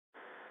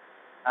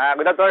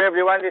Good afternoon,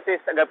 everyone. This is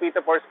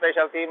Agapito for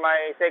Specialty.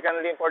 My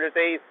second link for the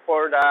day is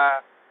for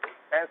the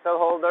pencil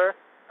holder.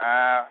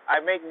 I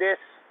make this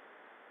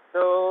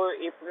so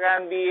it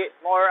can be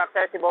more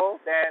accessible.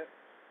 Then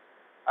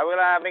I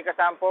will make a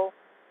sample.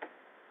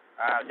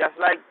 Just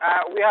like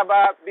we have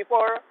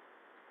before,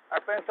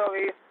 our pencil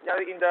is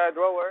just in the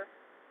drawer.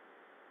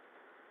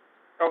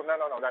 Oh, no,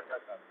 that's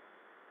not.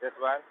 This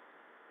one.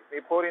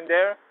 We put in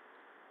there.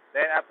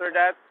 Then after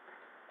that,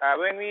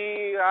 when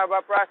we have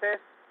a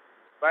process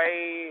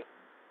by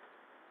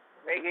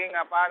making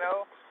a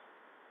panel,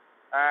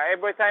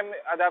 every time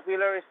the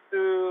filler is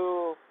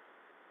too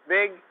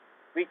big,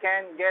 we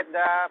can get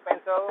the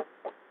pencil.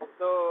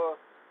 So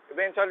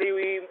eventually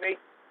we make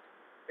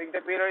the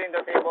filler in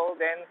the table,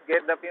 then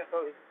get the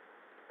pencil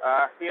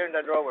here in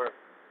the drawer.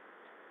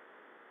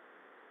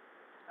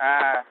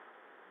 Uh,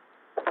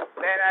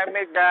 then I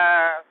make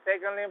the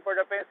second limb for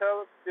the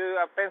pencil to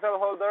a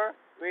pencil holder.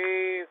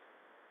 We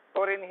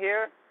put in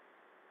here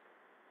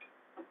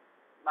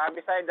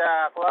beside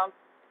the clamp,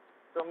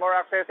 so more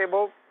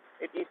accessible.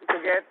 It's easy to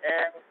get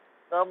and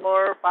no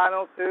more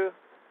panel to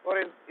put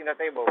it in the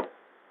table.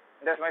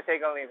 That's my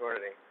second limb for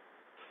today.